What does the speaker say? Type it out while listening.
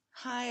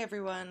Hi,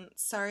 everyone.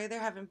 Sorry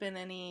there haven't been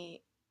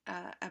any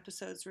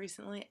episodes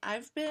recently.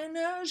 I've been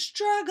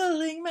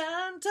struggling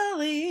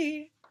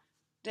mentally.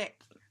 Dang.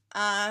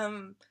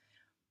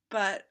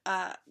 But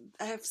I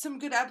have some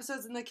good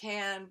episodes in the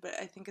can, but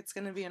I think it's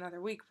going to be another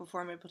week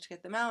before I'm able to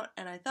get them out.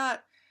 And I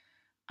thought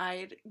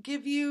I'd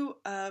give you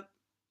a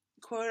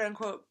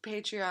quote-unquote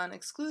Patreon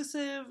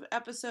exclusive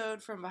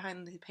episode from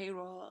behind the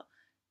paywall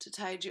to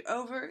tide you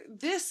over.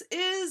 This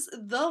is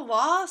the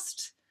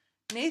Lost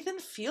Nathan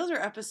Fielder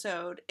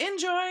episode.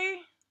 Enjoy!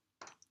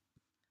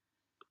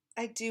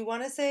 I do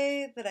want to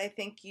say that I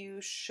think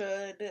you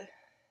should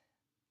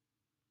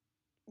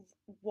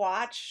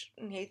watch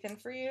Nathan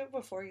for You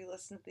before you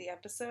listen to the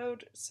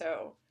episode.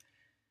 So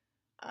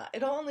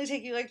it'll only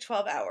take you like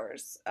 12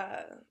 hours.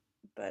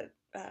 But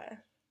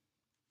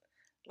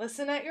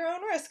listen at your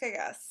own risk, I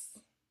guess.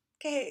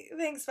 Okay,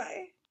 thanks,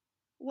 bye.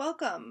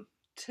 Welcome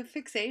to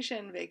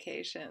Fixation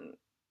Vacation.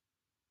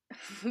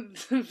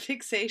 The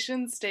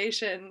Fixation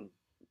Station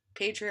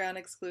Patreon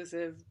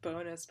exclusive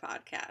bonus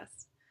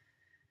podcast.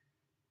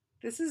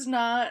 This is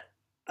not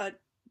a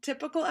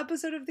typical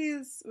episode of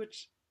these,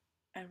 which,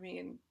 I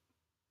mean,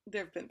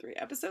 there have been 3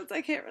 episodes.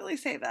 I can't really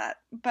say that.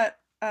 But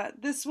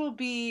this will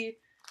be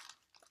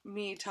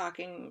me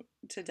talking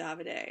to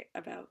Davide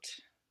about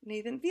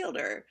Nathan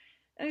Fielder.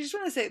 And I just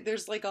want to say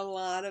there's like a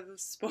lot of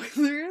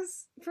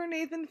spoilers for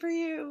Nathan For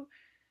You.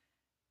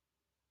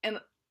 And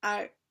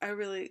I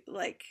really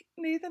like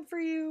Nathan For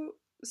You.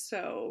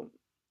 So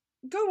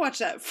go watch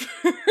that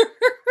first.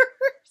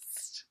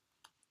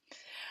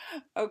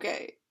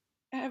 Okay.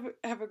 Have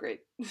a great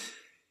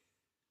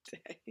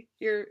day.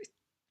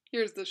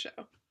 Here's the show.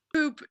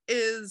 Poop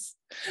is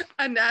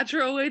a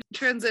natural way to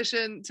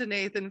transition to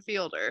Nathan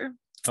Fielder.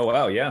 Oh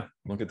wow, yeah.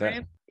 Look at that.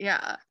 Right?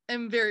 Yeah,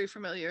 I'm very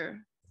familiar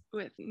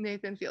with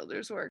Nathan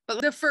Fielder's work.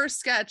 But the first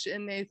sketch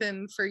in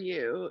Nathan For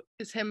You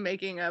is him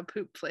making a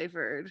poop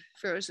flavored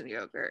frozen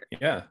yogurt.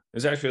 Yeah. It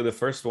was actually the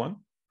first one.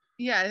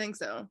 Yeah, I think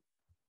so.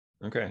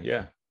 Okay,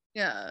 yeah.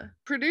 Yeah.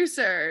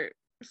 Producer,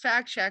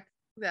 fact check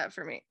that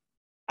for me.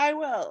 I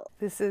will.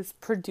 This is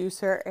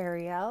producer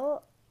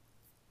Ariel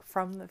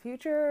from the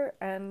future,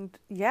 and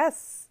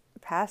yes,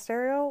 past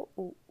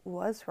Ariel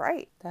was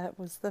right. That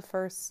was the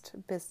first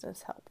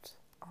business helped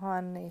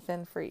on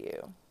Nathan For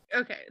You.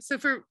 Okay, so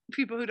for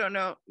people who don't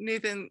know,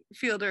 Nathan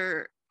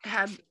Fielder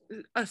had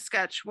a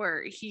sketch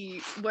where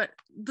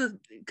the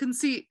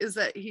conceit is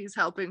that he's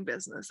helping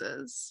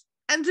businesses.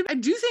 And I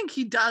do think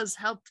he does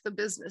help the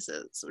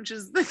businesses, which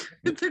is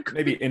the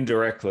maybe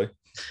indirectly.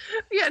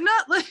 Yeah,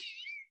 not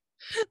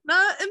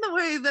in the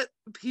way that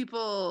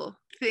people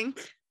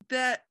think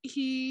that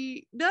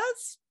he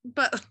does,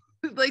 but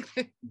like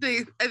I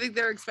think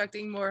they're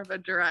expecting more of a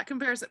direct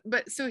comparison.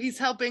 But so he's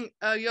helping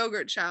a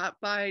yogurt shop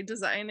by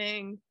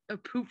designing a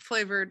poop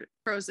flavored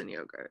frozen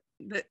yogurt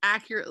that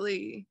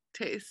accurately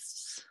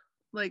tastes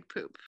like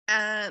poop.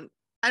 And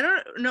I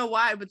don't know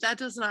why, but that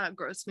does not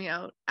gross me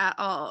out at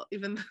all,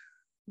 even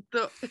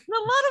though in a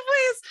lot of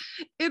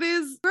ways it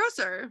is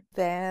grosser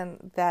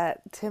than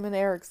that Tim and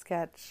Eric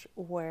sketch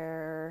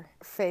where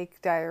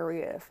fake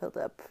diarrhea filled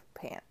up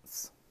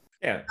pants.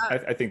 Yeah,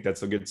 I think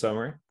that's a good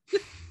summary.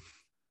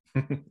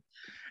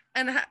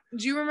 And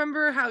do you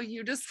remember how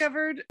you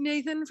discovered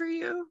Nathan For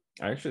You?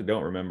 I actually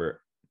don't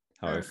remember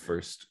how I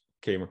first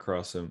came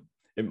across him.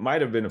 It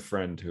might have been a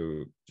friend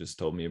who just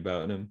told me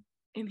about him.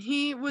 And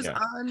he was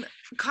on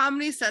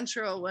Comedy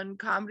Central when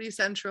Comedy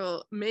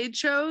Central made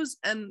shows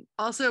and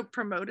also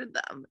promoted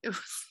them. It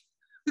was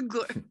a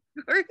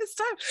glorious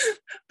time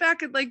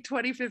back in like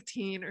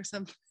 2015 or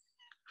something.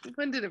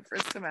 When did it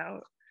first come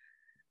out?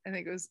 I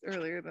think it was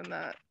earlier than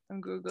that.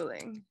 I'm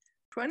Googling.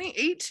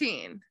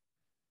 2018.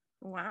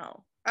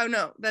 Wow. Oh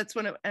no, that's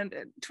when it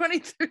ended.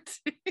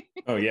 2013.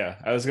 Oh yeah,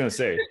 I was gonna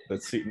say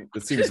that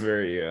seems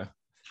very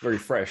very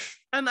fresh.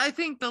 And I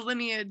think the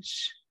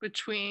lineage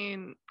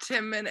between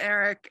Tim and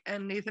Eric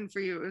and Nathan For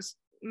You is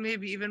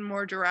maybe even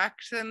more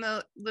direct than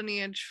the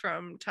lineage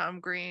from Tom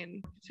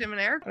Green, Tim and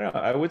Eric.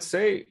 I would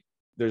say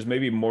there's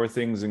maybe more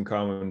things in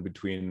common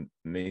between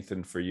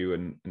Nathan For You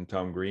and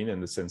Tom Green in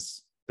the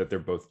sense that they're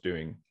both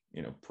doing,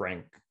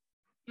 prank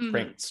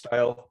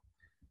style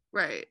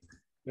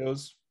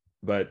shows.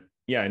 But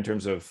yeah, in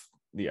terms of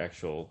the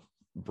actual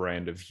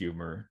brand of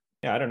humor,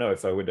 yeah, I don't know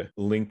if I would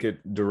link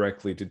it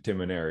directly to Tim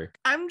and Eric.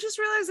 I'm just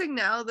realizing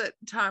now that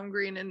Tom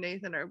Green and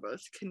Nathan are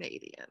both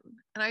Canadian,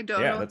 and I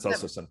don't know. Yeah, that's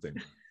also something.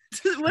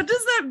 What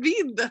does that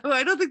mean, though?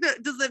 I don't think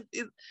that does that.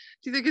 Do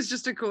you think it's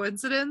just a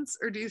coincidence,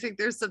 or do you think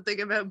there's something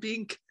about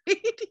being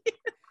Canadian?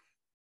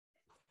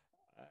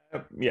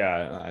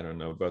 Yeah, I don't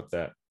know about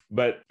that,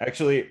 but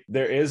actually,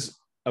 there is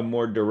a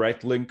more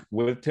direct link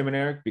with Tim and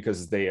Eric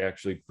because they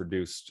actually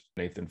produced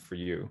Nathan For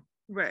You,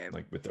 right?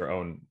 Like with their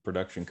own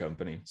production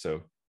company,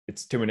 so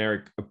it's Tim and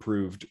Eric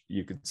approved,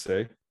 you could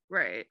say.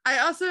 Right. I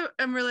also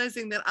am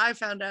realizing that I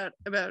found out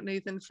about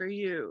Nathan For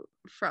You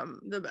from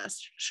The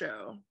Best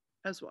Show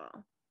as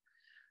well.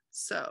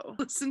 So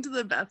listen to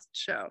The Best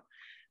Show.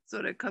 That's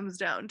what it comes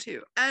down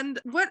to. And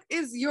what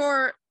is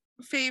your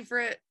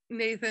favorite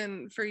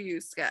Nathan For You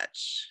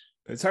sketch?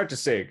 It's hard to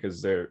say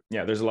because there's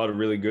a lot of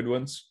really good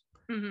ones.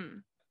 Mm-hmm.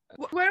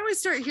 Why don't we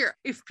start here?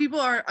 If people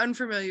are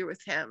unfamiliar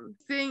with him,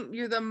 thing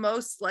you're the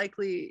most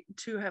likely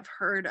to have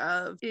heard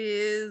of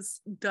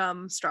is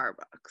Dumb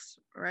Starbucks,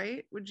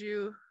 right? Would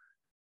you?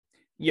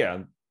 Yeah,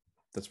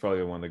 that's probably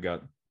the one that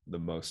got the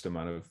most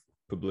amount of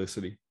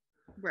publicity.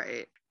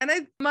 Right.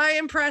 And my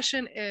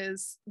impression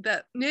is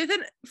that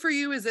Nathan for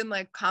you is in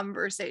like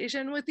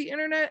conversation with the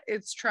internet.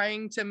 It's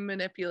trying to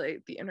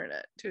manipulate the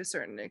internet to a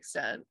certain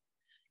extent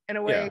in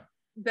a way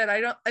that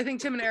I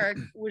think Tim and Eric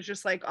was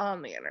just like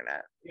on the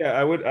internet. Yeah,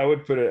 I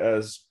would put it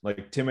as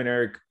like Tim and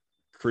Eric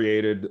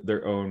created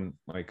their own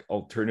like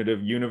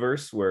alternative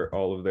universe where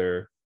all of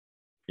their,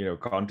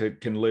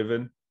 content can live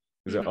in,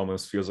 because it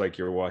almost feels like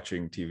you're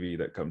watching TV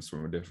that comes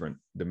from a different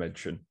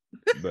dimension.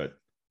 But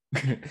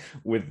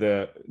with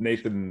the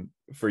Nathan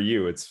for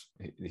you,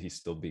 he's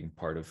still being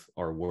part of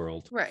our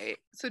world. Right.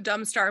 So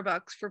Dumb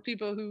Starbucks, for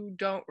people who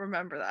don't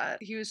remember that,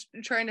 he was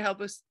trying to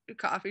help us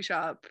coffee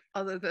shop,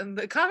 other than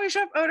the coffee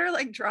shop owner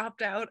like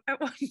dropped out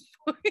at one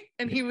point,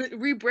 and he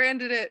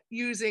rebranded it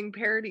using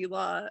parody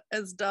law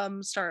as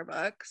Dumb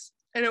Starbucks,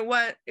 and it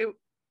went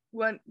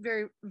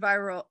very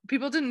viral.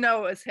 People didn't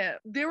know it was him.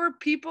 There were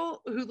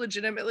people who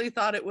legitimately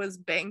thought it was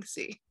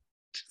Banksy.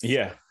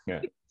 Yeah.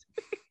 And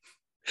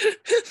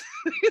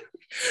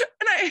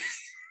I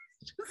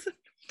just,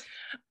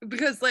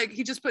 because like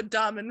he just put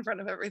dumb in front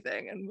of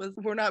everything and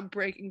we're not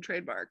breaking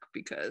trademark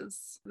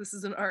because this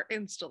is an art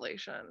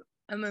installation.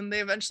 And then they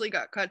eventually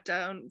got cut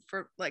down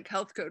for like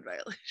health code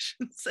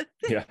violations.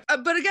 Yeah.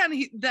 But again,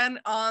 he then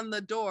on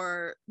the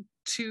door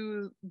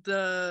to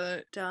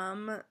the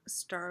Dumb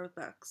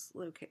Starbucks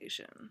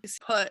location, he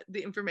put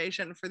the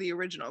information for the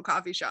original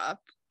coffee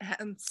shop,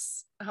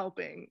 hence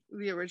helping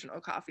the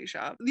original coffee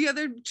shop. The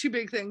other two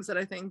big things that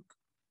I think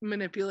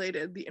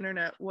manipulated the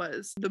internet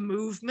was the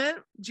movement.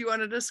 Do you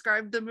want to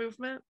describe the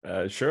movement?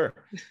 Sure.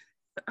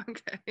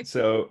 Okay.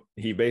 So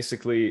he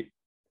basically,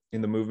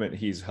 in the movement,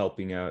 he's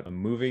helping out a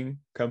moving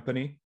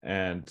company,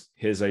 and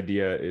his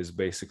idea is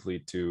basically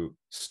to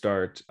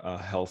start a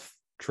health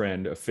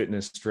trend, a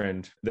fitness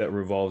trend that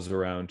revolves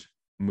around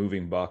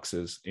moving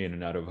boxes in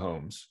and out of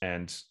homes.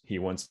 And he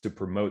wants to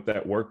promote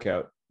that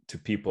workout to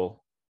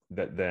people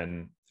that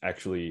then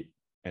actually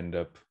end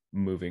up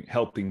moving,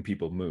 helping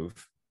people move,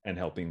 and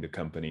helping the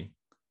company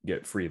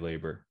get free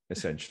labor,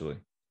 essentially.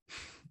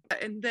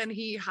 And then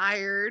he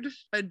hired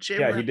a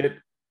gym rat. He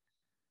did.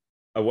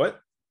 A what?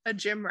 A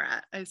gym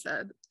rat, I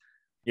said.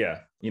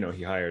 Yeah,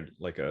 he hired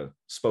like a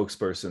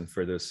spokesperson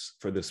for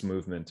this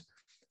movement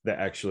that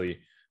actually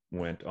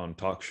went on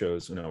talk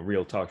shows,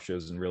 real talk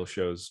shows and real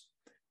shows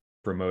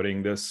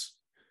promoting this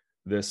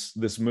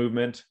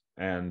movement.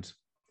 And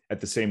at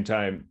the same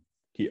time,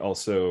 he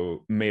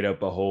also made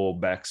up a whole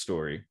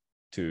backstory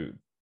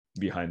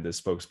behind this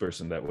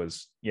spokesperson that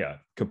was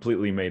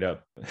completely made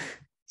up.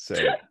 So I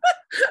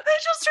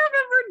just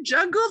remember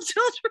Jungle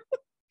Children.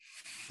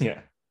 Yeah.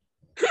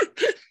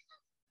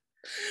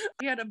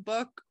 He had a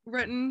book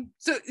written.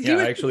 So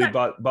I actually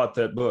bought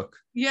that book.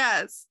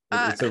 Yes.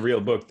 It's a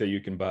real book that you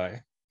can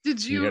buy.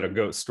 Did you? He had a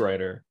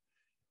ghostwriter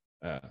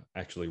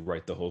actually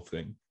write the whole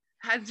thing.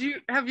 Have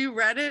you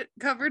read it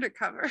cover to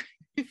cover?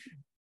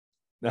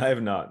 I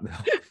have not. No.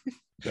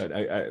 But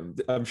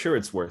I'm sure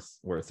it's worth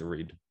a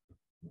read.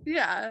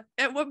 Yeah.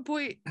 At one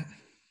point,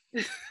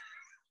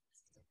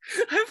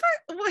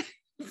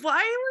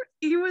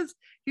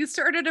 he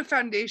started a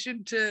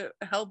foundation to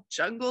help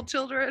jungle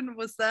children.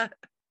 Was that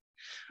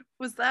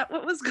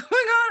what was going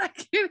on? I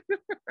can't even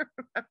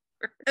remember.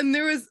 And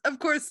there was, of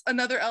course,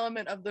 another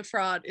element of the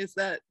fraud is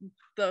that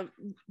the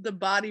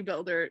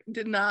bodybuilder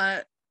did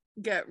not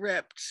get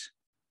ripped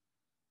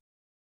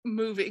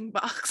moving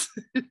boxes.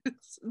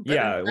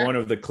 Yeah, one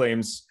of the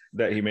claims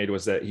that he made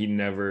was that he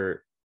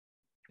never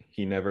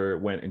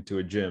went into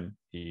a gym.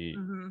 He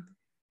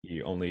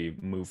only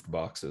moved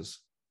boxes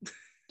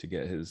to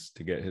get his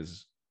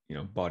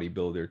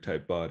bodybuilder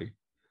type body.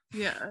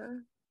 Yeah.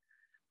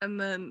 And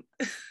then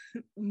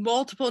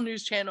multiple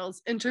news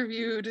channels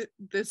interviewed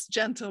this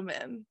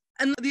gentleman.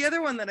 And the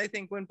other one that I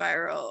think went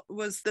viral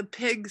was the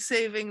pig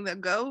saving the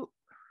goat.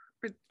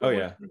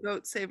 The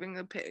goat saving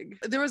the pig.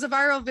 There was a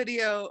viral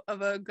video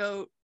of a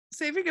goat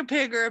saving a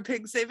pig or a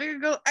pig saving a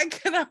goat. I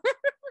cannot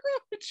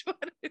remember which one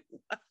it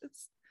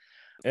was.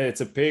 It's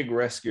a pig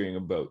rescuing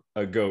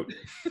a goat,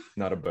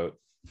 not a boat.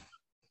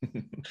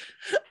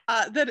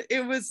 That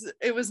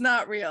it was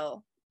not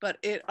real, but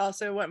it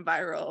also went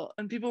viral,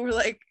 and people were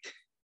like,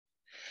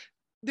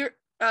 that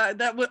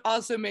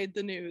also made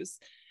the news.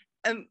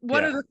 And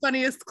one of the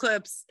funniest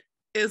clips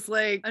is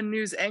like a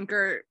news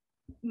anchor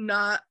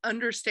not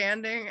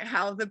understanding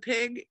how the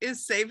pig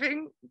is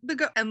saving the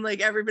goat, and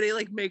like everybody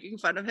like making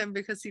fun of him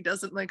because he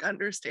doesn't like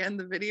understand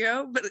the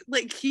video, but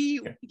like he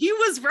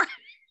was right.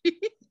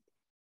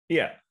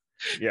 Yeah,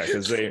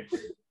 because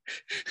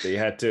they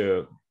had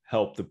to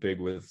help the pig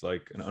with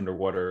like an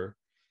underwater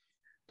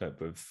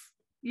type of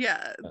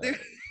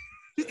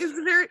is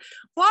there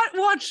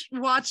watch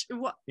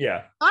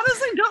yeah.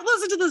 Honestly, don't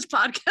listen to this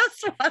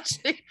podcast. Watch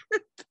Nathan for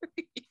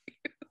You.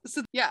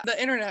 So yeah,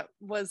 the internet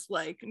was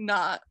like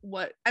not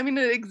what, I mean,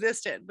 it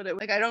existed, but it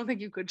like, I don't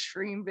think you could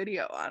stream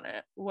video on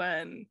it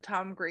when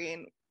Tom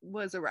Green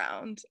was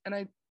around. And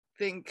I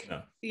think,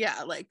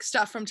 yeah, like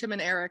stuff from Tim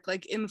and Eric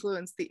like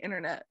influenced the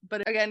internet.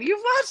 But again,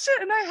 you've watched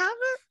it and I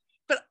haven't.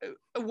 But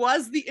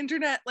was the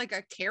internet like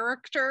a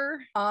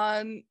character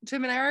on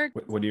Tim and Eric?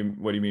 What do you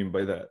mean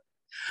by that?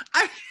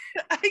 I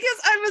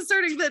guess I'm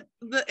asserting that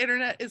the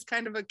internet is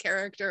kind of a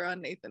character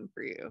on Nathan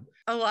For You.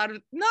 A lot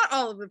of, not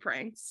all of the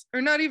pranks,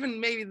 or not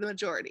even maybe the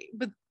majority,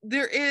 but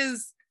there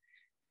is,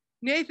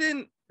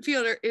 Nathan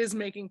Fielder is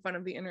making fun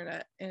of the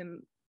internet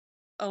in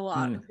a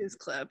lot of his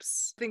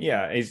clips.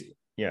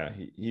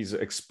 He's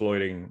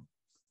exploiting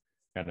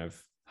kind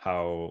of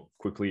how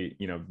quickly,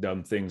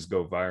 dumb things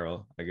go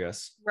viral, I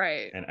guess.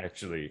 Right. And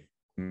actually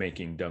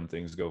making dumb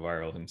things go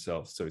viral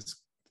himself. So it's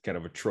kind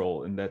of a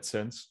troll in that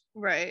sense.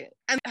 Right.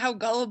 And how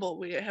gullible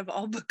we have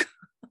all become.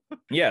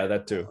 Yeah,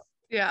 that too.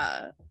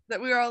 Yeah.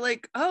 That we were all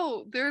like,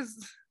 oh, there's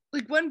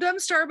like when Dumb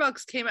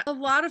Starbucks came out, a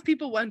lot of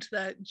people went to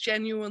that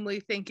genuinely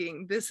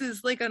thinking this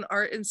is like an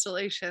art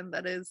installation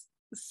that is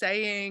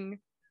saying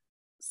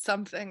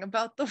something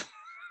about the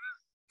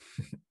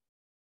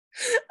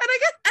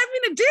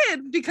and it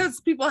did because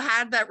people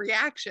had that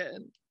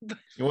reaction.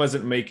 It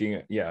wasn't making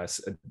a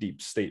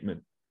deep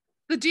statement.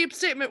 The deep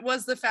statement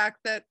was the fact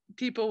that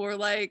people were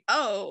like,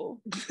 oh,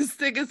 this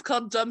thing is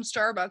called Dumb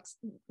Starbucks.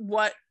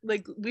 What?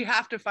 Like, we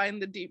have to find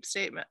the deep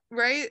statement,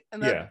 right?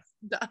 And that's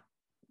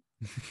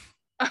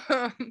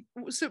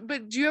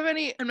but do you have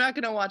any, I'm not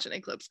going to watch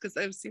any clips because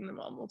I've seen them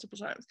all multiple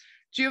times.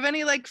 Do you have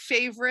any like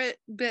favorite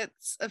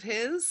bits of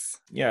his?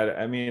 Yeah,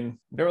 I mean,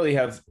 I don't really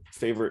have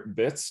favorite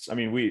bits. I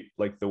mean, we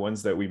like the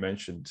ones that we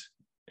mentioned,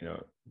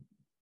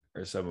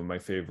 are some of my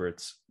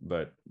favorites,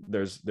 but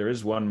there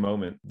is one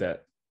moment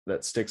that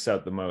sticks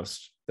out the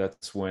most.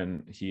 That's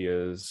when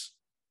he's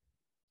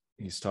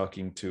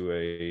talking to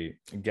a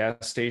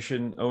gas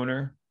station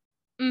owner,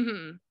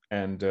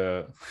 and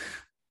I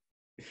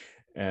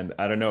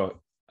don't know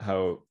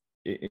how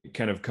it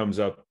kind of comes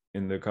up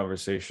in the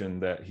conversation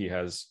that he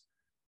has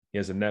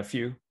a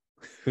nephew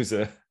who's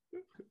a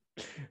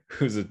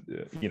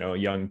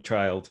young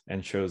child,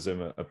 and shows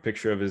him a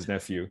picture of his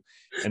nephew,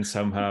 and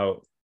somehow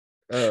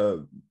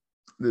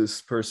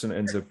this person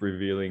ends up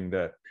revealing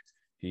that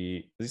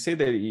does he say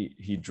that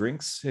he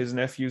drinks his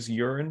nephew's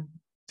urine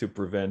to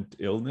prevent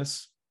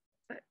illness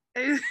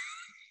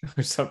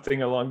or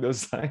something along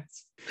those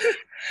lines?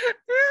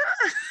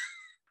 Yeah.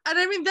 And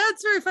I mean,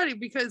 that's very funny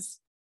because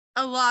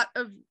a lot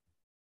of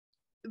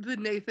the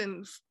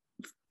Nathan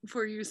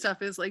For You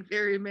stuff is like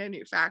very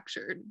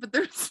manufactured, but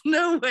there's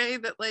no way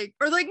that like,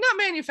 or like not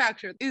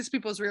manufactured, these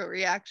people's real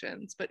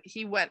reactions, but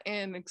he went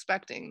in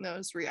expecting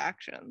those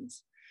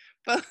reactions.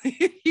 But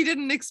he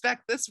didn't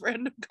expect this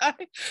random guy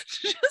to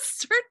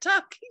just start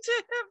talking to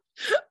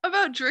him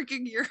about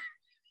drinking urine.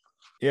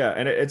 Yeah,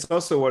 and it's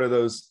also one of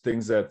those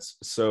things that's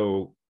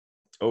so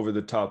over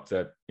the top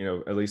that,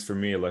 at least for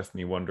me, it left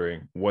me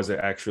wondering, was it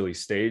actually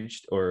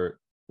staged or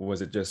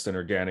was it just an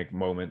organic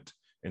moment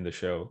in the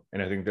show?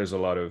 And I think there's a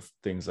lot of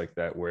things like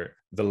that where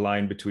the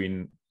line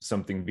between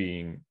something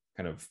being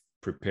kind of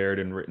prepared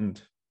and written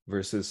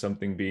versus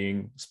something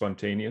being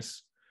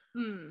spontaneous,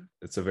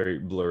 it's a very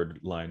blurred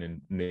line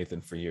in Nathan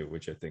For You,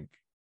 which I think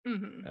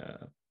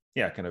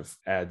kind of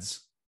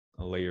adds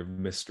a layer of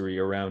mystery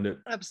around it.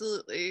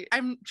 Absolutely.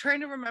 I'm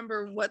trying to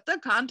remember what the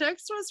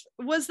context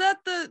was that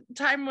the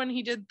time when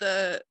he did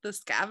the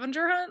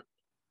scavenger hunt?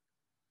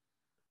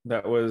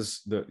 That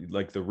was the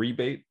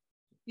rebate.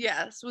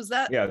 Yes. Was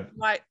that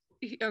why?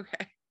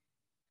 Okay.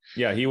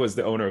 Yeah, he was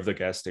the owner of the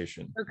gas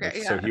station.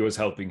 Okay. So he was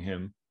helping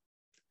him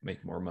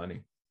make more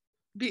money.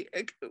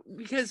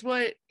 Because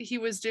what he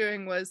was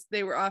doing was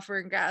they were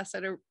offering gas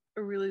at a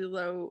really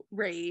low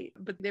rate,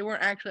 but they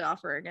weren't actually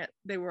offering it.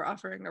 They were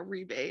offering a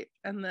rebate.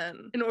 And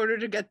then in order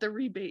to get the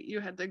rebate, you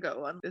had to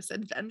go on this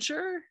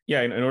adventure.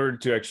 Yeah, in order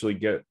to actually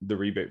get the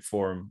rebate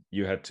form,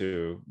 you had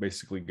to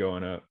basically go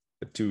on a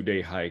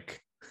 2-day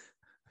hike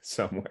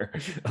somewhere,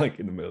 like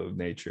in the middle of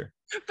nature.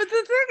 But the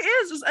thing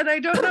is, and I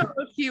don't know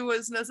if he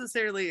was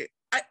necessarily,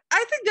 I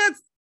think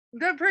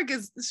that prank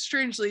is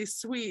strangely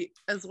sweet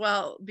as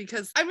well,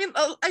 because I mean,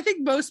 I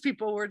think most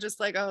people were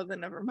just like, oh, then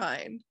never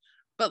mind.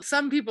 But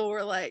some people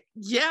were like,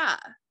 yeah,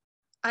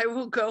 I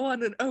will go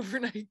on an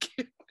overnight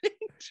camping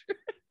trip.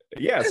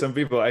 Yeah, some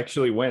people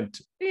actually went.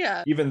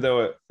 Yeah. Even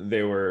though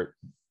they were,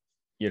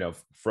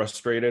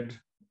 frustrated.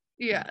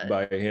 Yeah.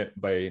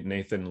 By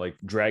Nathan like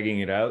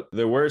dragging it out.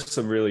 There were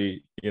some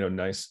really,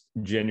 nice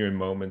genuine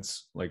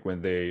moments, like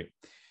when they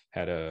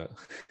had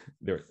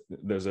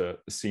there's a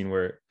scene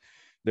where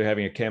they're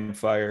having a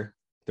campfire.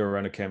 They're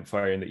around a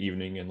campfire in the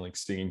evening and like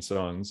singing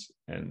songs,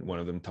 and one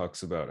of them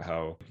talks about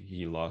how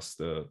he lost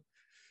the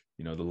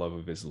love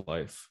of his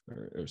life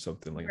or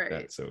something like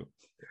that. So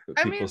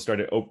people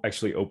started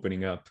actually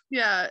opening up.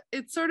 Yeah,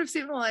 it sort of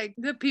seemed like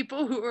the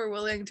people who were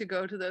willing to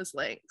go to those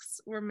lengths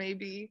were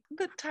maybe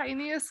the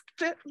tiniest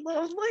bit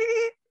lonely,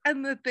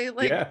 and that they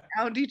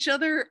found each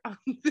other on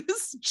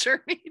this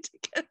journey to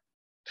get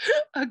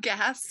a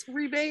gas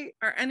rebate.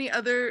 Or any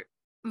other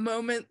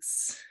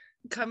moments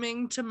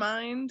coming to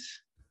mind?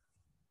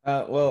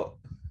 Well,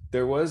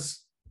 there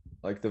was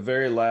like the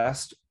very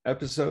last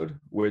episode,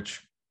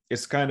 which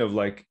is kind of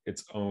like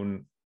its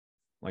own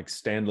like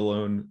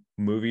standalone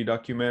movie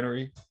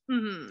documentary.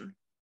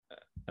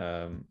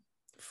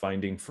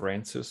 Finding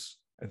Francis,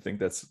 I think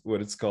that's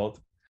what it's called,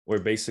 where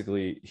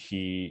basically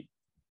he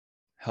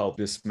helped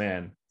this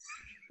man,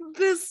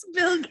 this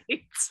Bill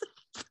Gates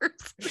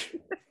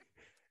person.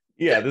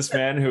 Yeah, this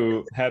man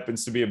who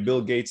happens to be a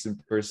Bill Gates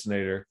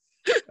impersonator,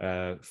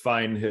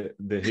 find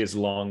his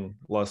long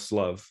lost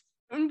love,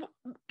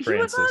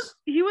 Francis.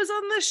 He was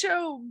on the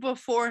show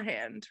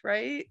beforehand,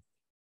 right?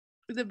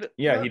 He did.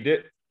 Yeah, he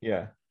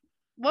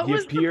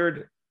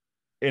appeared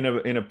in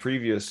a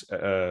previous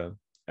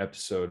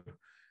episode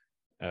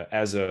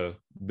as a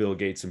Bill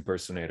Gates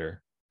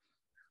impersonator.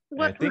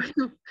 I can't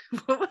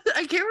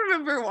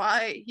remember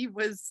why he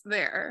was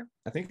there.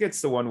 I think it's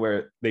the one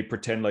where they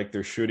pretend like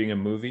they're shooting a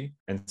movie,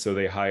 and so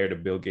they hired a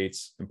Bill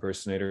Gates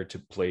impersonator to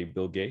play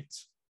Bill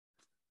Gates.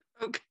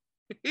 Okay.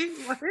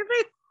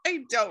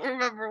 I don't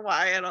remember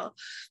why at all.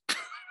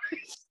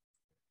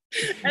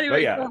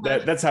 Anyway, but yeah,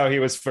 that's how he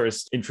was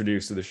first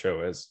introduced to the show,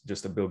 as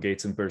just a Bill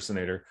Gates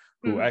impersonator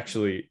who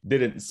actually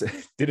didn't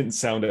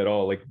sound at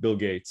all like Bill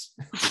Gates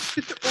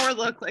or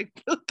look like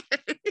Bill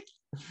Gates.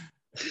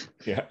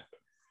 Yeah.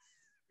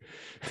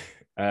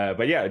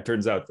 But yeah, it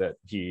turns out that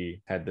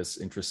he had this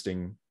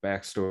interesting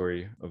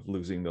backstory of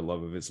losing the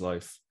love of his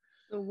life.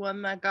 The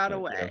one that got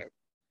away.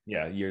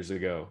 Yeah, years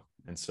ago.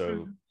 And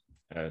so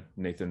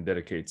Nathan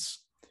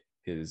dedicates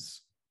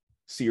his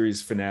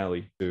series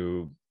finale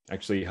to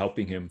actually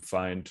helping him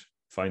find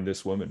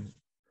this woman.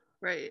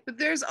 Right. But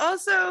there's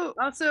also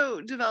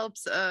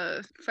develops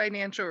a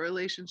financial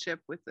relationship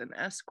with an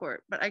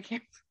escort, but I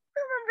can't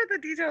remember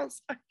the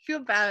details. I feel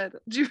bad.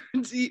 Do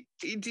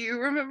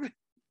you remember?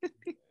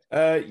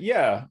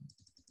 Yeah,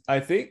 I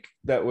think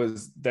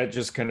that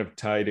just kind of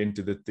tied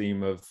into the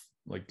theme of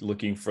like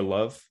looking for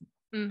love.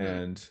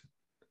 And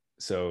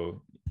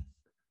so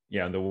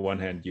yeah, on the one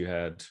hand you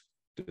had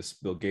this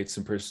Bill Gates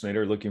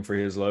impersonator looking for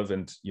his love,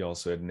 and you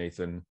also had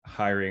Nathan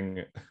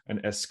hiring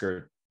an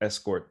escort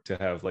to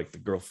have like the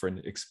girlfriend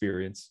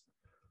experience,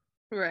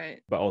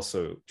 right, but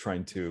also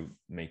trying to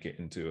make it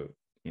into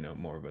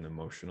more of an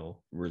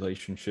emotional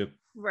relationship,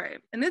 right.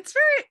 And it's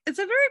a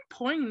very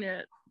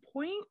poignant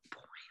I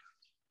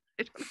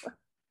don't know.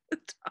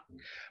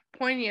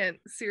 Poignant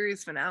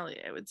series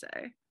finale, I would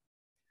say.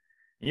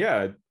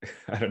 Yeah,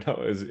 I don't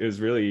know. It was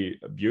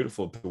really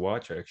beautiful to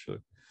watch,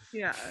 actually.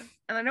 Yeah,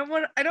 and I don't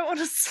want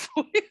to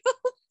spoil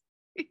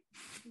the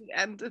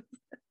end of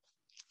it.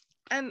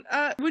 And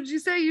would you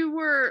say you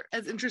were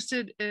as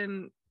interested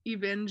in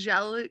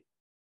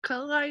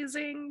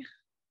evangelicalizing,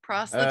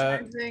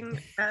 proselytizing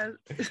as?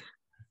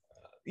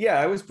 Yeah,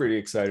 I was pretty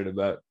excited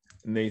about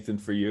Nathan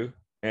For You,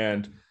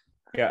 and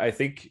yeah, I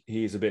think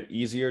he's a bit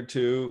easier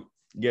to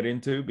get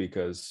into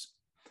because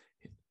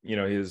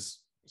his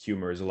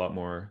humor is a lot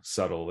more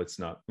subtle. It's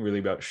not really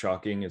about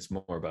shocking, it's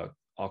more about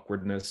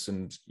awkwardness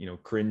and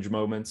cringe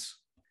moments,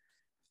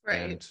 right?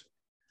 And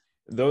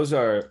those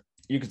are,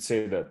 you could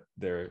say that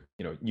they're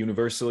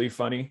universally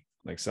funny,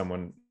 like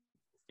someone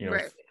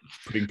right.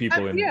 putting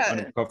people in an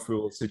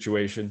uncomfortable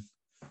situation.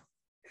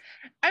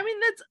 I mean,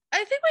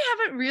 I think we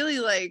haven't really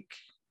like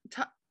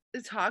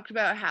talked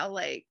about how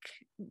like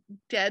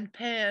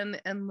deadpan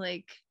and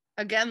like,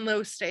 again,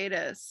 low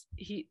status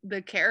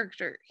the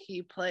character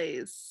he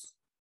plays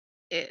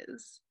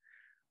is,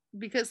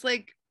 because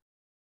like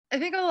I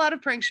think a lot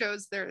of prank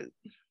shows, they're in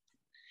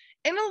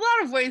a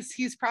lot of ways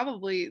he's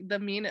probably the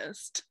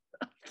meanest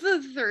of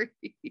the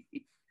three.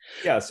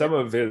 Yeah, some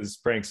of his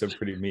pranks are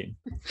pretty mean,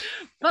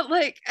 but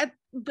like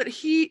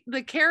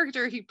the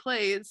character he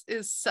plays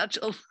is such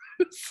a loser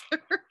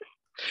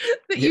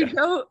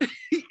that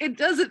it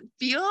doesn't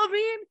feel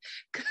mean,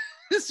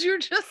 because you're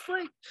just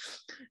like,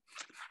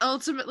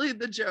 ultimately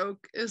the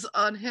joke is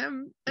on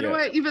him in a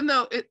way, even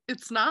though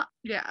it's not.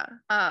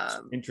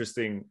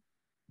 Interesting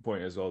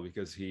point as well,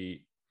 because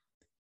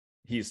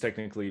he's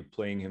technically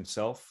playing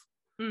himself.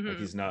 Like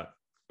he's not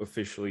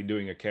officially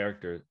doing a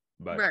character,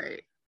 but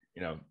right,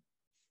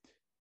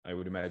 I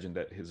would imagine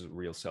that his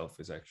real self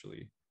is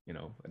actually a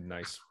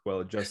nice,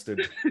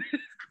 well-adjusted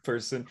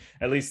person.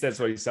 At least that's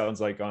what he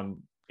sounds like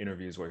on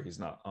interviews where he's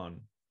not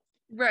on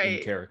in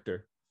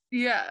character.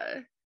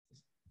 Yeah,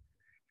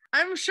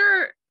 I'm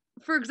sure,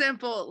 for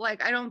example,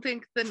 like I don't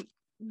think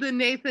the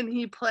Nathan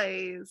he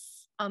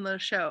plays on the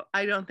show,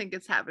 I don't think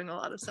it's having a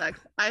lot of sex.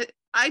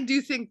 I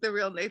do think the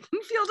real Nathan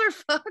Fielder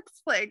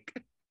fucks like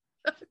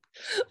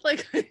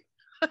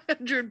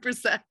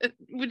 100%.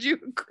 Would you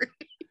agree?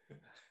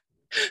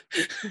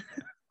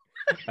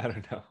 I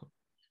don't know.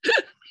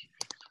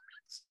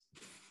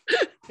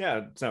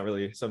 Yeah, it's not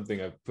really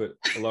something I've put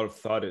a lot of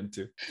thought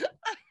into.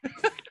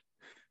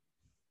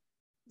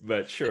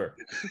 But sure.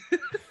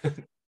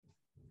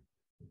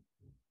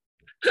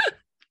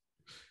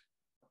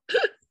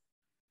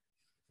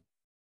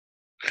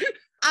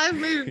 I've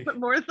maybe put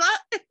more thought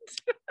into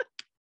it.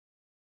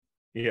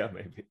 Yeah,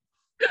 maybe.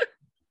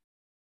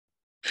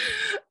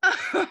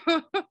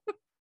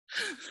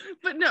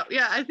 But no,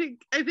 yeah, I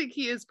think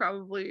he is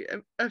probably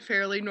a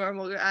fairly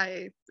normal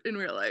guy in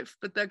real life,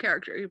 but the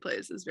character he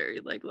plays is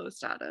very like low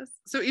status.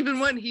 So even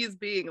when he's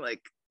being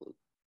like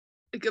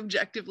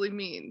objectively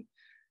mean,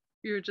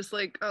 you're just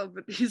like, oh,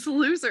 but he's a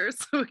loser,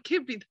 so it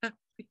can't be that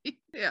mean.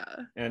 Yeah.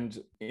 And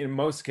in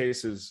most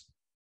cases,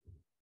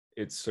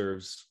 it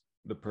serves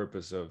the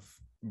purpose of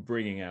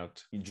bringing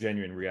out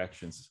genuine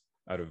reactions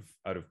out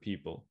of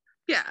people.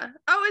 Yeah.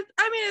 Oh,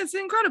 it's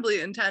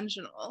incredibly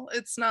intentional.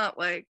 It's not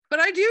like, but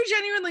I do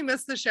genuinely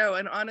miss the show.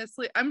 And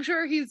honestly, I'm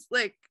sure he's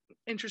like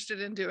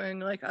interested in doing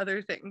like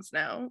other things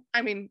now.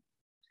 I mean,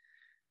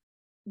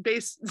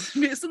 based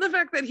on the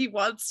fact that he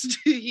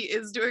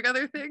is doing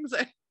other things,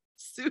 I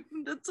assume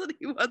that's what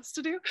he wants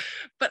to do.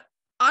 But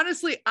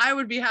honestly, I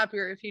would be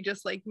happier if he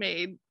just like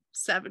made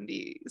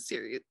 70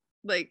 series.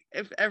 Like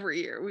if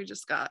every year we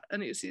just got a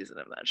new season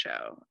of that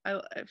show. I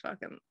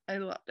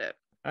loved it.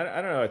 I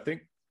don't know.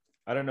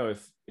 I don't know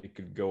if it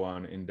could go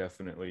on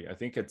indefinitely. I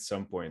think at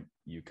some point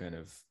you kind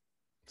of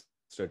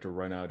start to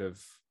run out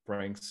of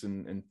pranks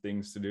and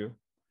things to do.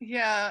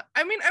 Yeah.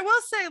 I mean, I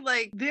will say,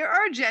 like, there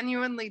are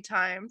genuinely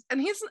times,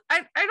 and I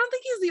don't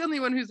think he's the only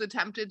one who's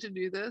attempted to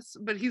do this,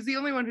 but he's the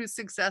only one who's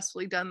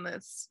successfully done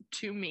this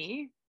to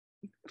me,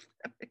 if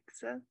that makes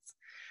sense.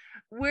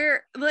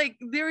 Where, like,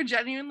 there would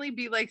genuinely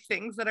be, like,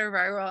 things that are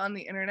viral on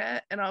the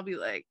internet, and I'll be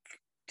like,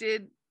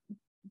 did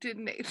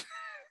Nathan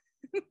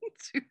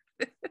do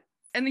this?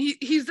 And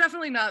he's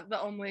definitely not the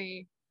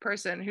only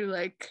person who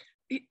like.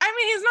 He's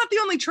not the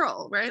only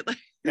troll, right? Like,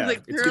 yeah,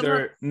 like it's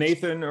either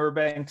Nathan or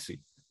Banksy.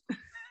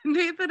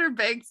 Nathan or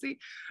Banksy,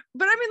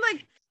 but I mean,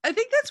 like, I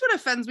think that's what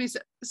offends me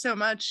so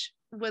much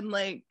when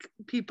like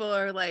people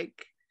are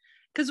like,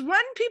 because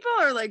when people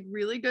are like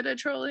really good at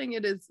trolling,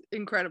 it is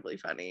incredibly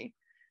funny,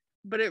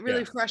 but it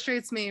really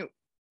frustrates me.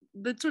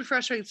 That's what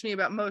frustrates me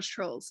about most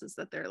trolls is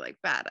that they're like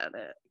bad at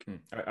it.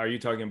 Are you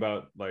talking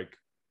about like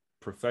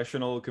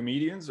professional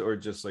comedians or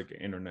just like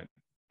internet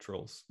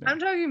trolls? I'm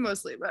talking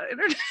mostly about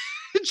internet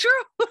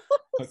trolls.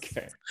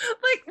 Okay.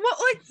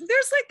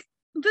 There's like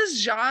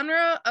this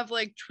genre of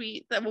like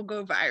tweet that will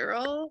go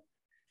viral,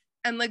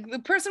 and like the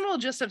person will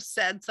just have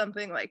said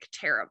something like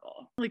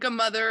terrible. Like a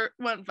mother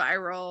went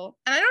viral,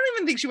 and I don't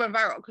even think she went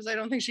viral because I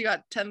don't think she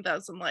got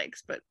 10,000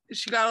 likes, but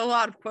she got a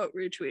lot of quote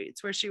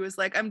retweets where she was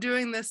like, I'm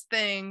doing this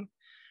thing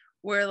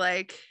where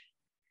like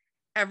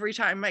every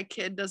time my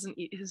kid doesn't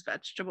eat his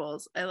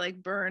vegetables, I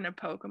like burn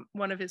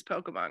one of his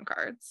Pokemon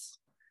cards.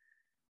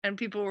 And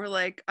people were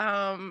like,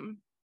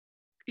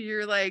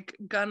 you're like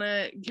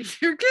gonna give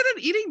your kid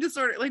an eating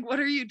disorder. Like, what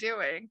are you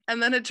doing?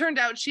 And then it turned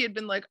out she had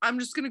been like, I'm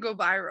just gonna go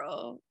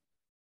viral.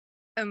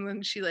 And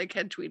then she like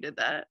had tweeted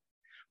that.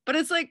 But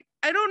it's like,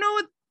 I don't know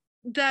what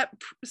that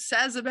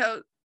says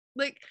about,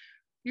 like,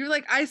 you're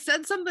like, I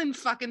said something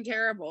fucking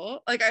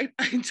terrible. Like I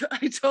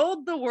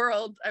told the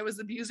world I was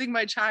abusing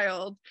my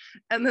child.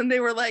 And then they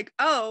were like,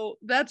 oh,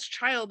 that's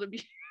child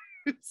abuse.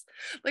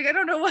 Like, I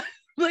don't know what,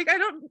 like, I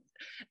don't,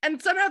 and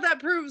somehow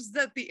that proves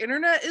that the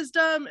internet is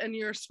dumb and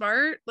you're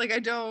smart. Like, I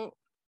don't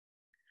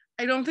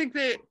think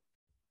that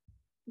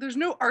there's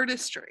no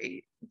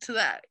artistry to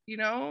that, you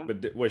know?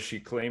 But was she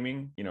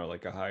claiming,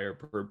 like a higher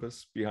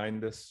purpose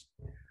behind this?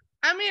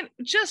 I mean,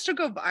 just to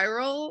go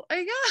viral,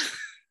 I guess.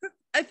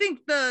 I think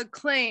the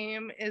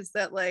claim is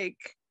that like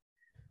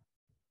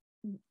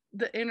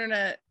the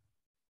internet,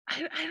 I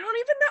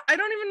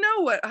don't even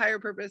know what higher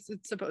purpose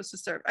it's supposed to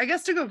serve. I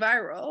guess to go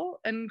viral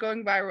and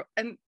going viral.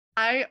 And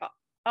I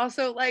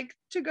also like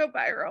to go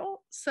viral.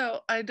 So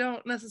I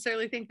don't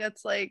necessarily think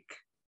that's like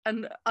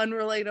an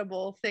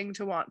unrelatable thing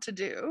to want to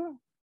do.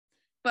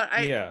 But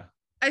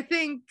I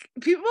think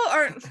people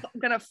aren't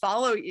gonna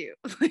follow you.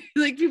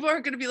 Like people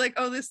aren't gonna be like,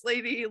 oh, this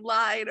lady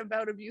lied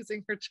about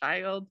abusing her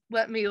child.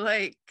 Let me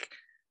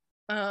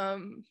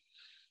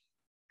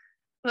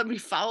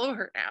follow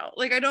her now.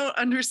 Like, I don't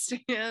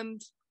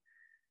understand.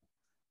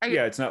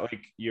 It's not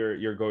like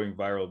you're going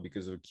viral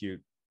because of a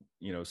cute,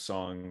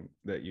 song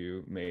that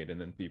you made,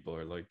 and then people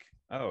are like,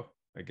 oh,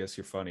 I guess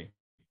you're funny.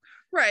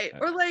 Right.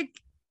 Or like,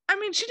 I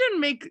mean, she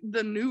didn't make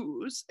the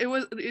news.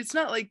 It's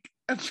not like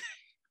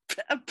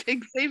a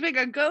pig saving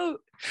a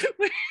goat.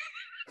 That's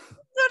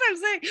what I'm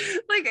saying.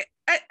 Like,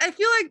 I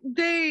feel like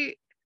they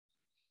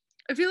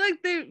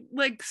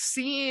like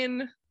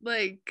seen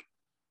like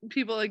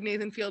people like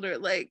Nathan Fielder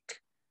like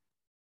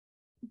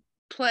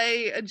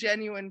play a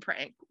genuine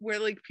prank where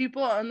like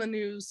people on the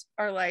news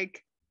are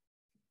like,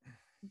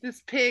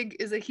 this pig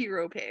is a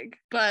hero pig,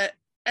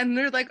 and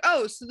they're like,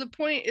 oh, so the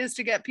point is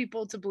to get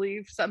people to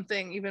believe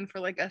something even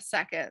for like a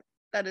second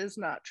that is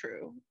not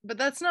true. But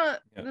that's not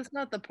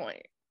the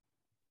point,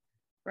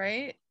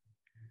 right?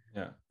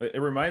 Yeah,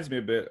 it reminds me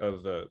a bit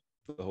of the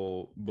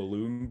whole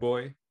balloon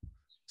boy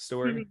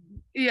story.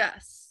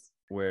 Yes.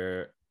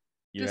 Where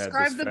you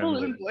describe the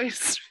balloon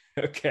boys.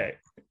 Okay,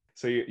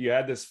 so you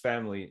had this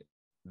family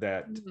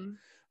that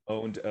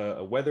owned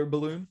a weather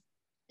balloon.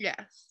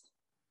 Yes.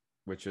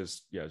 Which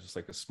is just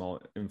like a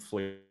small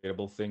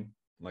inflatable thing,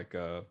 like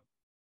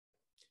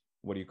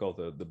what do you call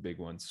the big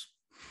ones?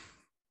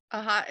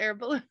 A hot air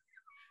balloon.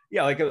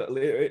 Yeah, like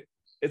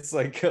it's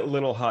like a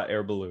little hot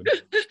air balloon.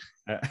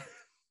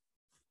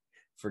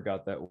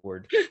 Forgot that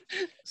word.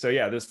 So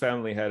yeah, this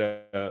family had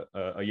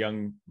a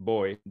young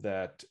boy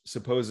that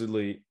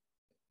supposedly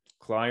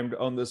climbed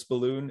on this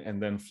balloon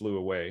and then flew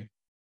away.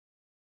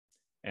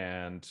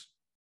 And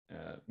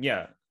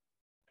yeah,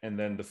 and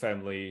then the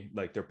family,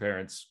 like their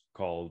parents,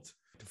 called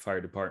the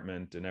fire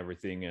department and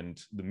everything,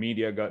 and the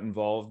media got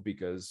involved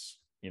because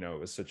it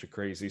was such a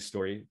crazy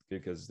story,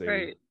 because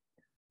they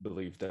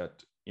believed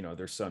that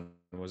their son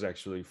was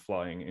actually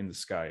flying in the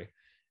sky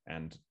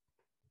and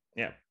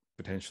yeah,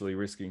 potentially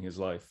risking his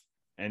life.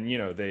 And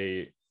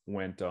they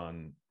went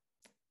on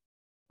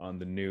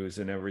the news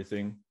and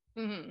everything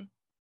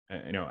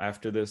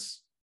after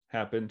this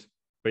happened.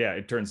 But yeah,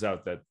 it turns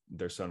out that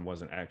their son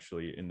wasn't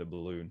actually in the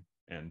balloon,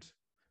 and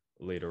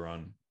later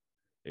on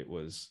it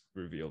was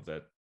revealed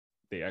that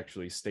they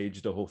actually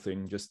staged the whole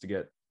thing just to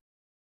get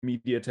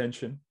media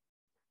attention.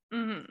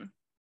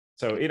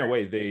 So in a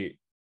way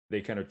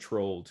they kind of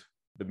trolled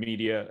the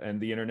media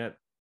and the internet,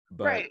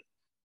 but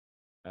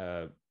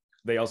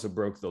they also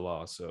broke the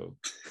law, so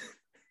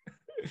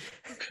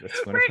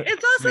that's one of the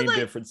it's also main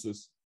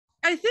differences.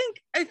 I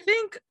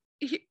think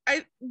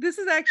this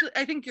is actually,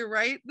 I think you're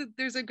right that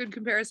there's a good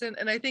comparison,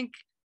 and I think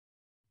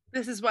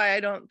this is why I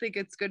don't think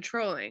it's good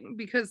trolling,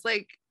 because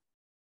like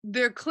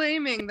they're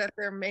claiming that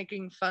they're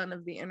making fun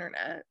of the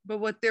internet, but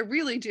what they're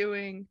really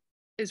doing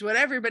is what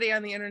everybody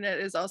on the internet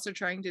is also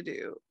trying to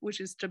do, which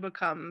is to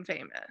become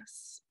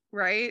famous,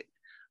 right?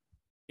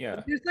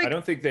 Yeah, I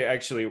don't think they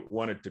actually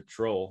wanted to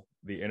troll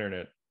the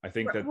internet. I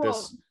think that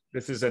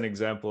this is an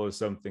example of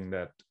something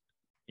that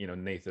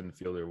Nathan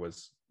Fielder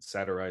was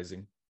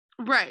satirizing.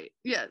 Right.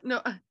 Yeah.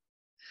 No.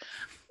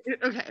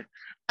 Okay.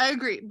 I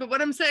agree. But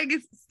what I'm saying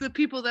is the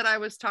people that I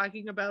was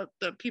talking about,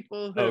 the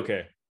people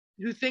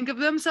who think of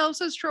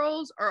themselves as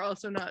trolls, are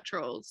also not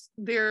trolls.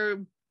 They're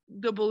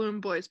the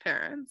Balloon Boy's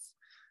parents.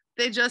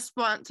 They just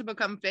want to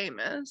become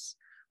famous,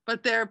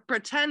 but they're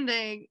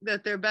pretending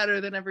that they're better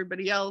than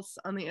everybody else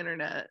on the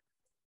internet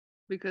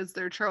because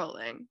they're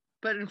trolling.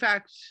 But in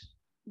fact,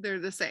 they're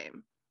the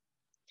same.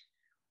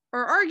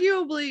 Or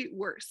arguably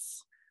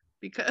worse,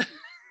 because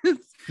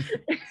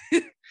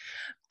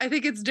I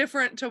think it's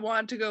different to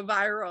want to go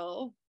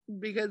viral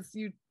because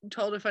you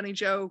told a funny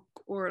joke,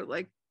 or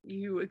like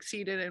you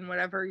exceeded in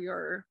whatever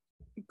your,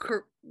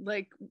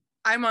 like,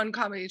 I'm on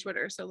comedy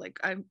Twitter, so like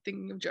I'm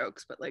thinking of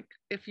jokes, but like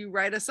if you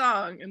write a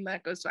song and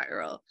that goes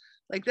viral,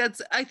 like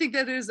I think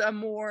that is a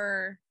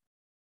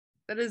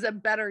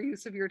better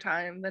use of your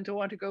time than to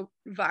want to go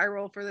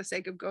viral for the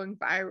sake of going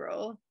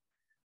viral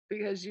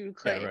because you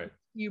claim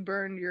you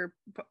burned your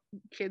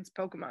kids'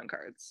 Pokemon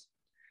cards.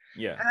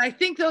 Yeah. And I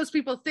think those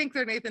people think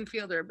they're Nathan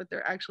Fielder, but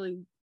they're actually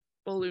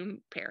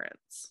balloon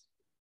parents.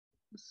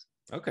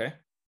 Okay.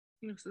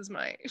 This is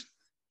my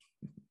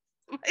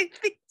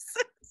thesis.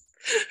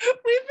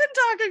 We've been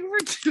talking for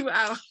 2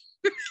 hours.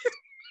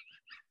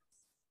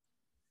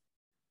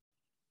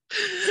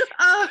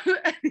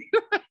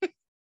 Anyway,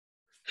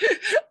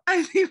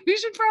 I think we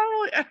should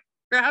probably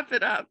wrap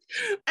it up.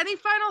 Any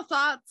final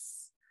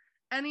thoughts?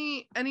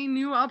 Any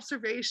new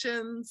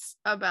observations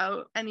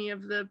about any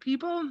of the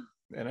people?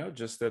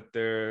 Just that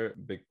they're a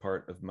big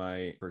part of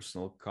my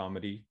personal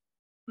comedy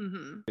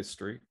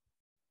history.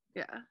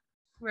 Yeah,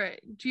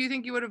 right. Do you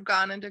think you would have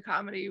gone into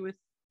comedy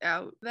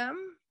without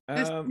them?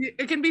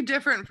 It can be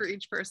different for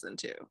each person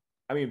too.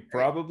 I mean,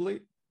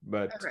 probably,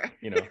 but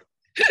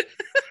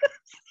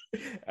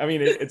I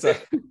mean, it's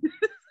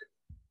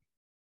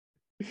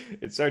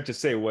hard to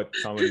say what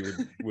comedy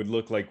would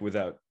look like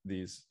without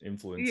these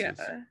influences. Yeah,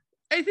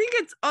 I think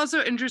it's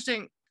also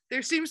interesting.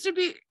 There seems to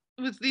be,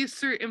 with these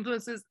 3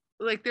 influences,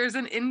 like there's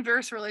an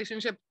inverse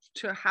relationship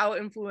to how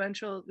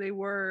influential they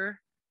were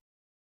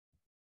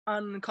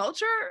on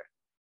culture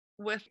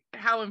with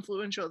how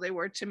influential they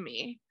were to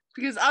me.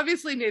 Because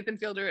obviously Nathan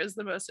Fielder is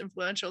the most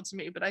influential to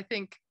me, but I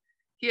think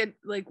he had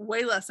like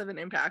way less of an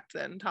impact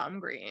than Tom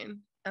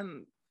Green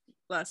and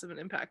less of an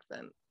impact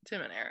than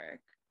Tim and Eric.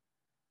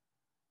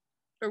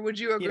 Or would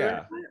you agree with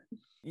that?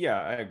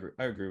 Yeah,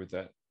 I agree with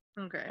that.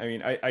 Okay. I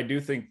mean, I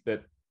do think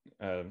that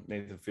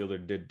Nathan Fielder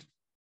did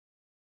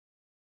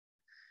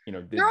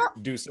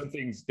do some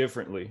things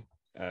differently,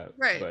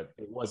 but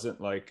it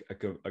wasn't like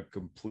a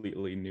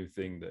completely new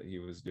thing that he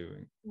was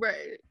doing.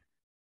 Right.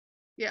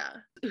 Yeah.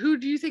 Who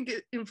do you think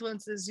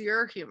influences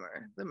your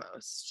humor the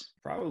most?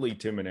 Probably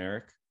Tim and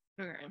Eric.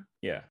 Okay.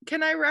 Yeah.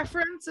 Can I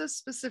reference a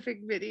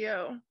specific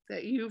video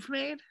that you've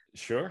made?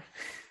 Sure.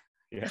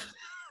 Yeah.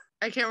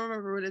 I can't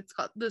remember what it's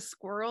called. The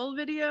squirrel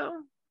video?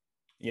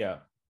 Yeah.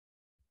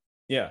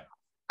 Yeah.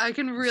 I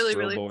can really,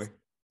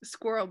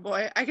 Squirrel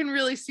Boy. I can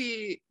really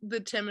see the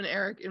Tim and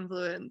Eric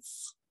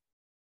influence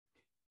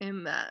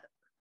in that.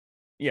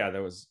 Yeah,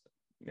 that was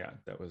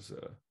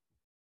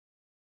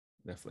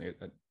definitely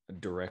a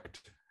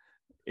direct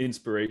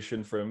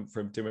inspiration from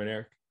Tim and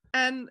Eric.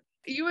 And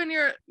you and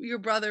your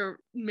brother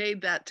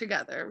made that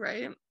together,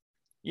 right?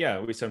 Yeah,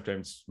 we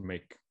sometimes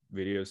make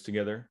videos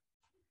together.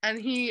 And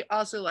he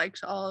also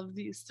liked all of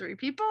these 3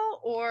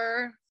 people,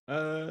 or?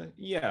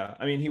 Yeah.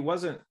 I mean, he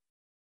wasn't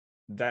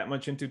that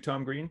much into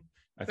Tom Green.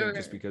 I think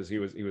just because he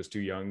was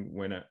too young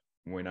when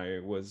I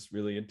was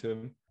really into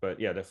him. But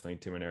yeah, definitely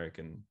Tim and Eric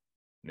and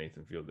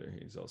Nathan Fielder.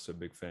 He's also a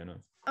big fan of.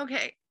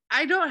 Okay,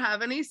 I don't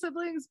have any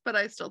siblings, but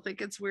I still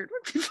think it's weird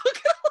when people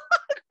get along.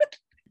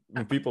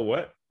 When people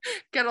what?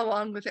 Get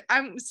along with it.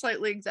 I'm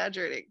slightly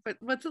exaggerating, but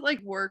what's it like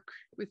work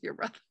with your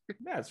brother?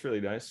 Yeah, it's really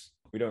nice.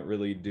 We don't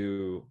really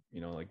do,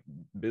 like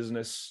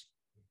business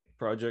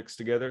projects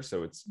together.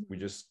 So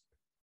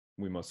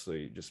we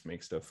mostly just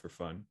make stuff for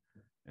fun.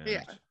 And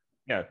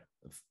yeah,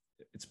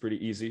 it's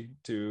pretty easy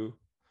to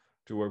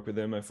work with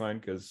him, I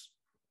find, because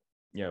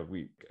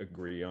we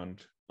agree on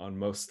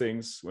most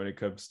things when it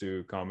comes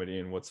to comedy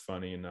and what's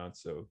funny and not.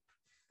 So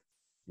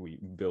we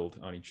build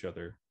on each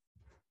other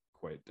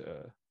quite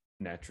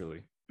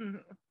naturally.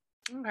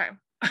 Mm-hmm. Okay.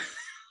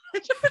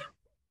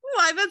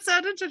 Why that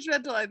sounded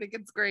judgmental? I think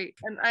it's great,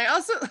 and I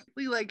also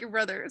really like your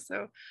brother,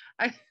 so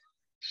I'm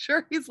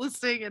sure he's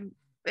listening. And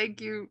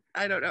thank you.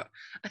 I don't know.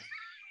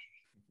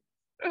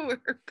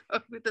 We're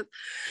going with this.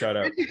 Shout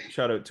out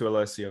to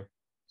Alessio.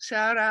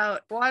 Shout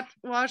out.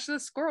 Watch the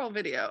squirrel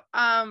video.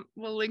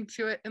 We'll link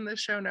to it in the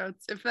show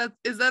notes.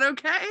 Is that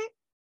okay?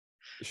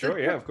 Sure,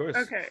 yeah, of course.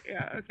 Okay,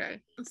 yeah,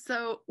 okay.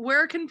 So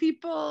where can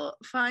people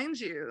find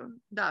you,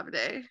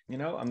 Davide?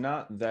 I'm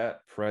not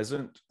that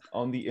present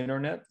on the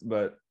internet,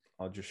 but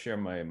I'll just share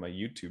my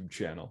YouTube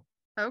channel.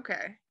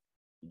 Okay.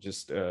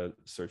 Just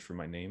search for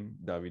my name,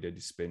 Davide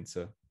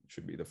Dispenza.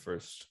 Should be the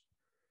first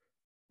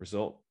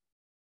result.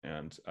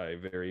 And I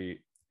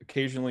very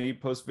occasionally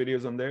post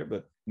videos on there,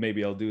 but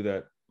maybe I'll do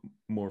that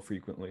more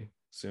frequently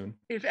soon.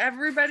 If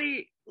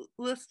everybody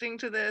listening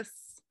to this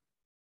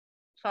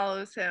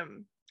follows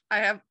him, I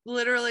have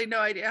literally no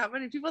idea how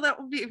many people that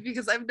will be,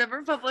 because I've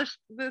never published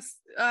this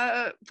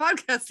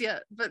podcast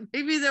yet, but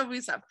maybe there'll be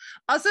some.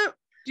 Also,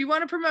 do you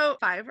want to promote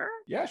Fiverr?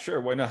 Yeah,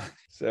 sure. Why not?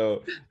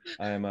 So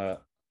I'm a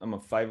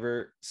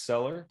Fiverr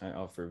seller. I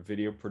offer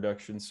video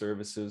production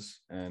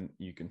services, and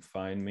you can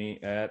find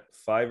me at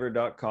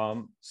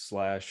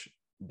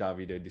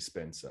fiverr.com/Davide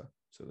Dispenza.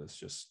 So that's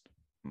just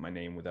my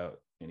name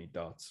without any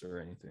dots or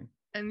anything.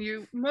 And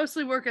you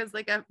mostly work as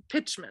like a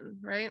pitchman,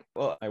 right?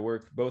 Well, I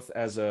work both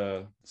as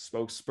a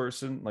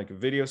spokesperson, like a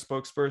video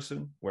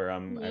spokesperson, where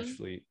I'm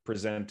actually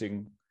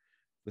presenting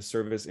the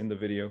service in the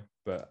video,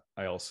 but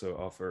I also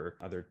offer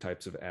other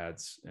types of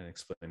ads and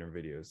explainer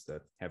videos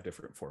that have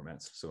different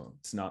formats. So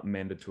it's not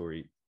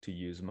mandatory to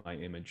use my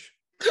image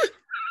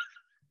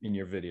in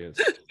your videos.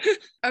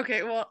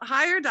 Okay, well,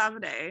 hire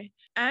Davide.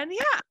 And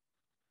yeah,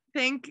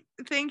 thank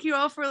you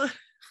all for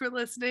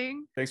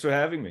listening. Thanks for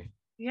having me.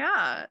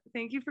 Yeah,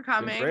 thank you for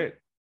coming. Great.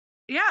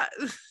 Yeah,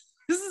 this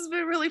has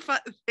been really fun.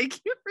 Thank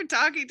you for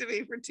talking to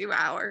me for 2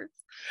 hours.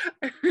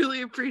 I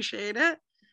really appreciate it.